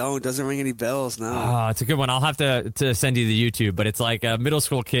 God, I don't. Doesn't ring any bells, no. Oh, it's a good one. I'll have to send you the YouTube, but it's like a middle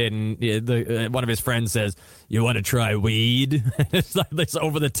school kid, and one of his friends says, "You want to try weed?" It's like this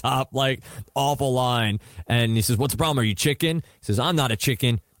over the top, like awful line. And he says, "What's the problem? Are you chicken?" He says, "I'm not a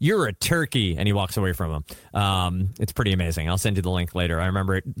chicken. You're a turkey." And he walks away from him. It's pretty amazing. I'll send you the link later. I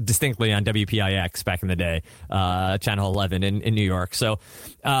remember it distinctly on WPIX back in the day, Channel 11 in New York. So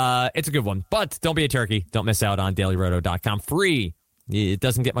it's a good one. But don't be a turkey. Don't miss out on dailyroto.com. Free. It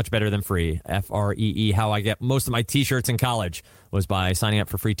doesn't get much better than free. FREE. How I get most of my T-shirts in college was by signing up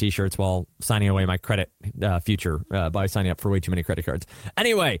for free T-shirts while signing away my credit future by signing up for way too many credit cards.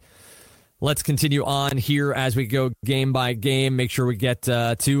 Anyway, let's continue on here as we go game by game. Make sure we get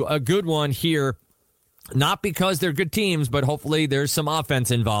to a good one here. Not because they're good teams, but hopefully there's some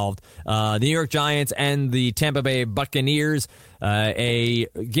offense involved. The New York Giants and the Tampa Bay Buccaneers, a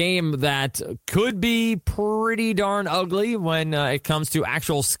game that could be pretty darn ugly when it comes to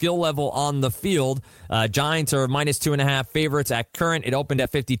actual skill level on the field. Giants are -2.5 favorites at current. It opened at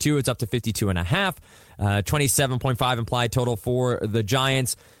 52. It's up to 52.5. 27.5 implied total for the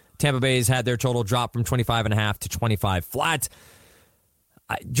Giants. Tampa Bay's had their total drop from 25.5 to 25 flat.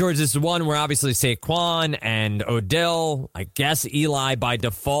 George, this is one where obviously Saquon and Odell, I guess Eli by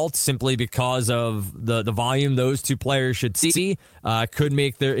default, simply because of the volume those two players should see, could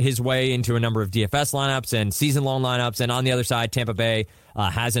make his way into a number of DFS lineups and season-long lineups. And on the other side, Tampa Bay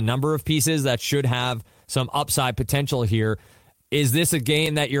has a number of pieces that should have some upside potential here. Is this a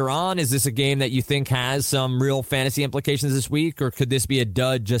game that you're on? Is this a game that you think has some real fantasy implications this week? Or could this be a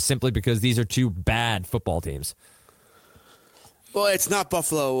dud just simply because these are two bad football teams? Well, it's not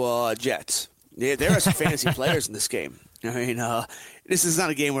Buffalo Jets. There are some fantasy players in this game. I mean, this is not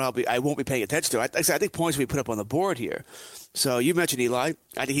a game where I won't be paying attention to. I think points will be put up on the board here. So you mentioned Eli.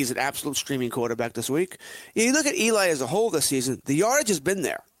 I think he's an absolute streaming quarterback this week. You look at Eli as a whole this season, the yardage has been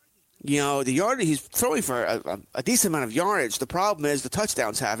there. The yardage, he's throwing for a decent amount of yardage. The problem is the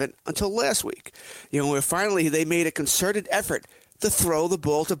touchdowns haven't until last week. Where finally they made a concerted effort to throw the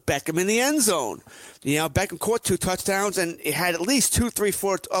ball to Beckham in the end zone. Beckham caught 2 touchdowns and he had at least 2, 3,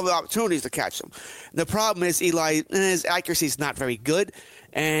 4 other opportunities to catch them. The problem is Eli, his accuracy is not very good,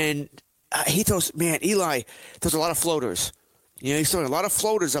 and Eli throws a lot of floaters. He's throwing a lot of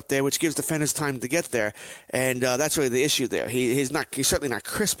floaters up there, which gives defenders time to get there, and that's really the issue there. He's certainly not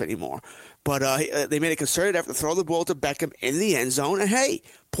crisp anymore. But they made a concerted effort to throw the ball to Beckham in the end zone, and hey,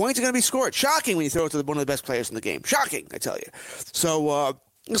 points are going to be scored. Shocking when you throw it to one of the best players in the game. Shocking, I tell you. So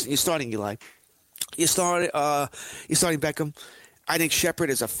listen, you're starting Eli. You're starting Beckham. I think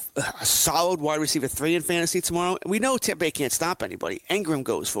Shepard is a solid wide receiver 3 in fantasy tomorrow. We know Tampa Bay can't stop anybody. Engram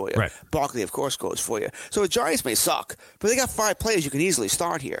goes for you. Right. Barkley, of course, goes for you. So the Giants may suck, but they got 5 players you can easily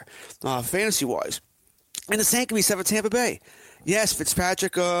start here, fantasy-wise. And the same can be said for Tampa Bay. Yes,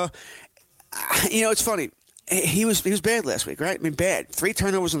 Fitzpatrick, it's funny. He was bad last week, right? I mean, bad. 3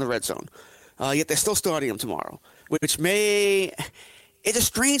 turnovers in the red zone. Yet they're still starting him tomorrow, which it's a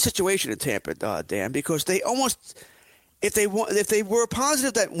strange situation in Tampa, Dan, because they almost, if they were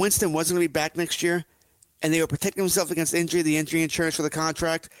positive that Winston wasn't going to be back next year, and they were protecting themselves against injury, the injury insurance for the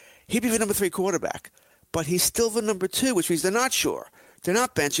contract, he'd be the number 3 quarterback. But he's still the number 2, which means they're not sure. They're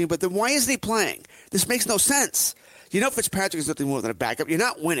not benching, but then why isn't he playing? This makes no sense. Fitzpatrick is nothing more than a backup. You're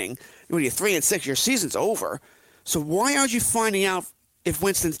not winning. When you're 3-6, your season's over. So why aren't you finding out if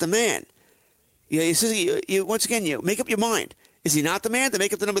Winston's the man? Once again, you make up your mind. Is he not the man? Then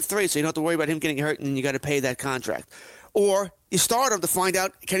make up the number 3 so you don't have to worry about him getting hurt and you got to pay that contract. Or you start him to find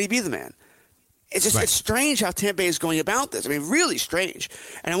out, can he be the man? It's just It's strange how Tampa Bay is going about this. I mean, really strange.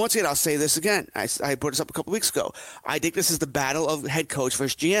 And once again, I'll say this again. I brought this up a couple weeks ago. I think this is the battle of head coach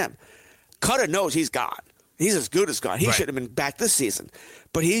versus GM. Cutter knows he's gone. He's as good as gone. He should have been back this season.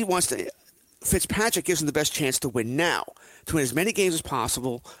 But he wants to – Fitzpatrick gives him the best chance to win now, to win as many games as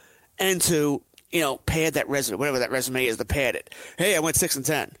possible, and to, pad that resume, whatever that resume is, to pad it. Hey, I went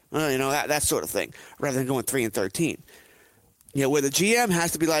 6-10. That sort of thing, rather than going 3-13. Where the GM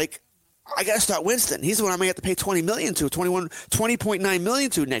has to be like, I got to start Winston. He's the one I may have to pay $20 million to, $20.9 million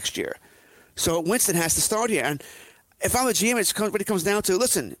to next year. So Winston has to start here. And if I'm a GM, what it comes down to,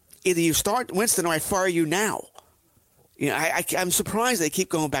 listen, either you start Winston or I fire you now. I'm surprised they keep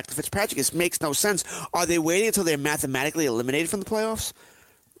going back to Fitzpatrick. This makes no sense. Are they waiting until they're mathematically eliminated from the playoffs?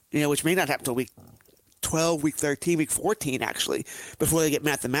 Which may not happen until week 12, week 13, week 14, actually, before they get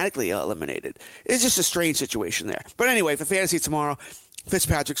mathematically eliminated. It's just a strange situation there. But anyway, for fantasy tomorrow,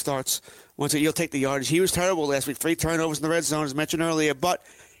 Fitzpatrick starts. Once again, you'll take the yardage. He was terrible last week. 3 turnovers in the red zone, as mentioned earlier, but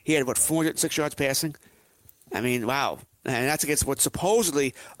he had, 406 yards passing? I mean, wow. And that's against what's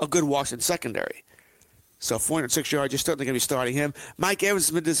supposedly a good Washington secondary. So 406 yards, you're certainly going to be starting him. Mike Evans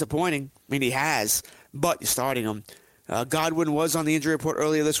has been disappointing. I mean, he has, but you're starting him. Godwin was on the injury report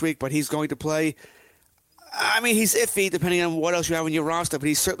earlier this week, but he's going to play. I mean, he's iffy depending on what else you have in your roster, but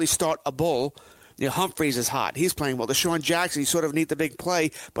he's certainly startable. Humphreys is hot. He's playing well. Deshaun Jackson, you sort of need the big play,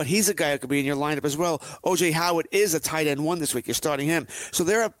 but he's a guy who could be in your lineup as well. O.J. Howard is a tight end 1 this week. You're starting him.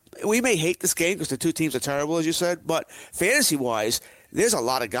 So we may hate this game because the two teams are terrible, as you said, but fantasy-wise, there's a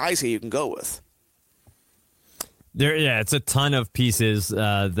lot of guys here you can go with. It's a ton of pieces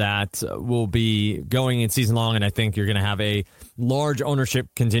that will be going in season long, and I think you're going to have a large ownership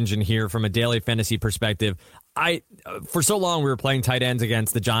contingent here from a daily fantasy perspective. For so long we were playing tight ends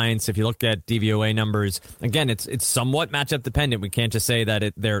against the Giants. If you look at DVOA numbers, again, it's somewhat matchup dependent. We can't just say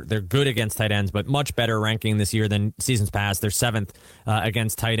that they're good against tight ends, but much better ranking this year than seasons past. They're 7th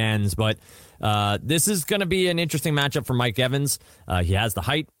against tight ends, but this is going to be an interesting matchup for Mike Evans. He has the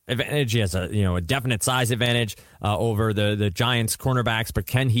height advantage. He has a definite size advantage over the Giants cornerbacks, but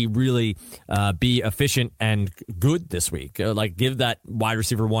can he really be efficient and good this week? Give that wide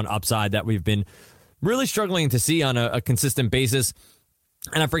receiver 1 upside that we've been really struggling to see on a consistent basis.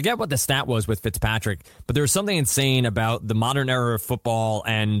 And I forget what the stat was with Fitzpatrick, but there was something insane about the modern era of football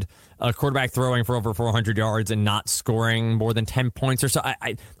and a quarterback throwing for over 400 yards and not scoring more than 10 points or so.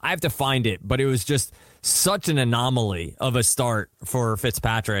 I have to find it, but it was just such an anomaly of a start for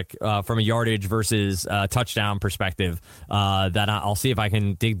Fitzpatrick from a yardage versus touchdown perspective that I'll see if I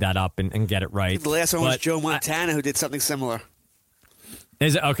can dig that up and get it right. The last one was Joe Montana, who did something similar.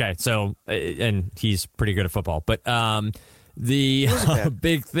 Is it okay? So, and he's pretty good at football, but the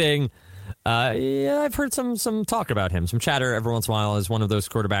big thing, I've heard some talk about him, some chatter every once in a while as one of those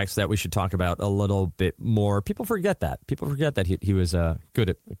quarterbacks that we should talk about a little bit more. People forget that. He was good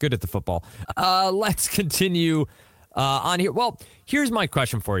at the football. Let's continue on here. Well, here's my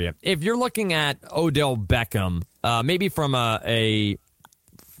question for you: if you're looking at Odell Beckham, maybe from a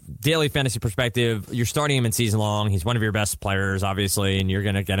daily fantasy perspective, you're starting him in season long. He's one of your best players, obviously, and you're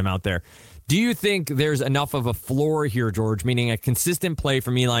going to get him out there. Do you think there's enough of a floor here, George, meaning a consistent play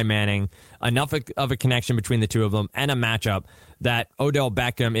from Eli Manning, enough of a connection between the two of them, and a matchup that Odell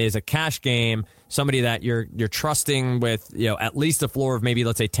Beckham is a cash game, somebody that you're trusting with at least a floor of maybe,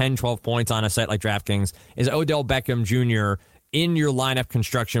 let's say, 10, 12 points on a site like DraftKings? Is Odell Beckham Jr. in your lineup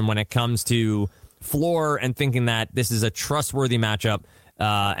construction when it comes to floor and thinking that this is a trustworthy matchup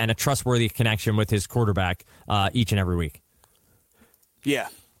and a trustworthy connection with his quarterback each and every week? Yeah.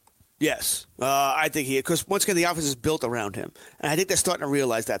 Yes. I think because once again, the offense is built around him. And I think they're starting to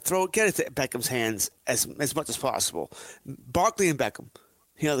realize that. Get it to Beckham's hands as much as possible. Barkley and Beckham,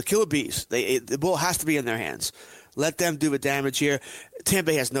 the killer bees, the ball has to be in their hands. Let them do the damage here.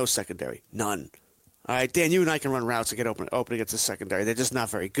 Tampa Bay has no secondary. None. All right, Dan, you and I can run routes and get open against the secondary. They're just not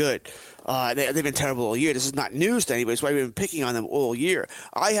very good. They've been terrible all year. This is not news to anybody. That's why we've been picking on them all year.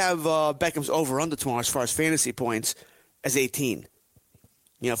 I have Beckham's over-under tomorrow as far as fantasy points as 18.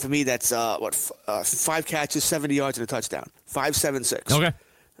 For me, that's 5 catches, 70 yards, and a touchdown. 5.76. Okay.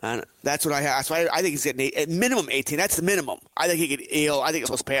 And that's what I have. So I think he's getting at minimum 18. That's the minimum. I think he could. I think it's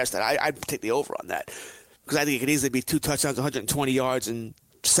supposed to pass that. I'd take the over on that because I think it could easily be 2 touchdowns, 120 yards, and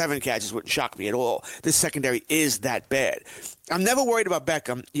 7 catches wouldn't shock me at all. This secondary is that bad. I'm never worried about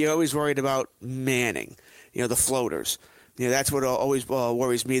Beckham. You're always worried about Manning, the floaters. That's what always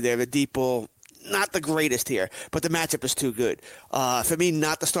worries me there. The deep ball, not the greatest here, but the matchup is too good. For me,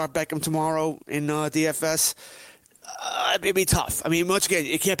 not to start Beckham tomorrow in DFS, it'd be tough. I mean, once again,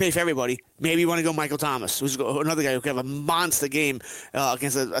 you can't pay for everybody. Maybe you want to go Michael Thomas, who's another guy who can have a monster game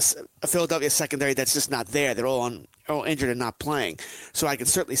against a Philadelphia secondary that's just not there. They're all injured and not playing. So I can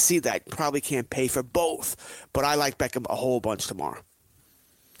certainly see that. Probably can't pay for both, but I like Beckham a whole bunch tomorrow.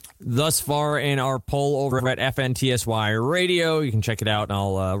 Thus far in our poll over at FNTSY Radio, you can check it out, and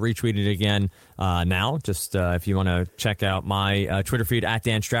I'll retweet it again now. Just if you want to check out my Twitter feed at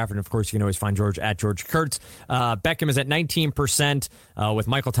Dan Strafford. And of course, you can always find George at George Kurtz. Beckham is at 19%, with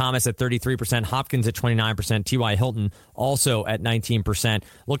Michael Thomas at 33%, Hopkins at 29%, T.Y. Hilton also at 19%.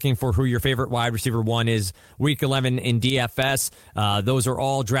 Looking for who your favorite wide receiver 1 is week 11 in DFS. Those are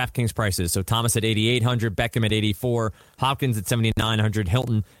all DraftKings prices. So Thomas at 8,800, Beckham at 84, Hopkins at 7,900,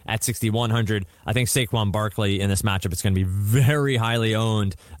 Hilton at 6,100. I think Saquon Barkley in this matchup is going to be very highly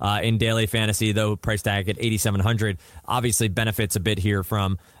owned in daily fantasy, though price tag at 8,700 obviously benefits a bit here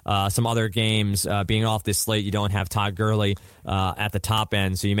from some other games being off this slate. You don't have Todd Gurley at the top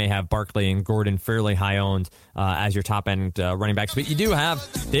end, so you may have Barkley and Gordon fairly high owned as your top end running backs. But you do have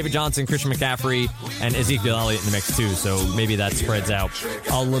David Johnson, Christian McCaffrey, and Ezekiel Elliott in the mix too, so maybe that spreads out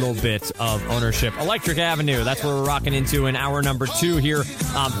a little bit of ownership. Electric Avenue, that's where we're rocking into in hour number 2 here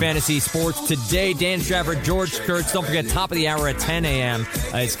on Fantasy Sports Today. Dan Strafford, George Kurtz. Don't forget, top of the hour at 10 a.m.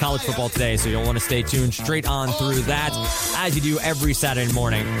 It's college football today, so you'll want to stay tuned straight on through that, as you do every Saturday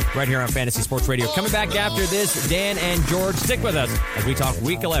morning right here on Fantasy Sports Radio. Coming back after this, Dan and George, stick with us as we talk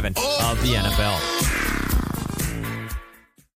Week 11 of the NFL.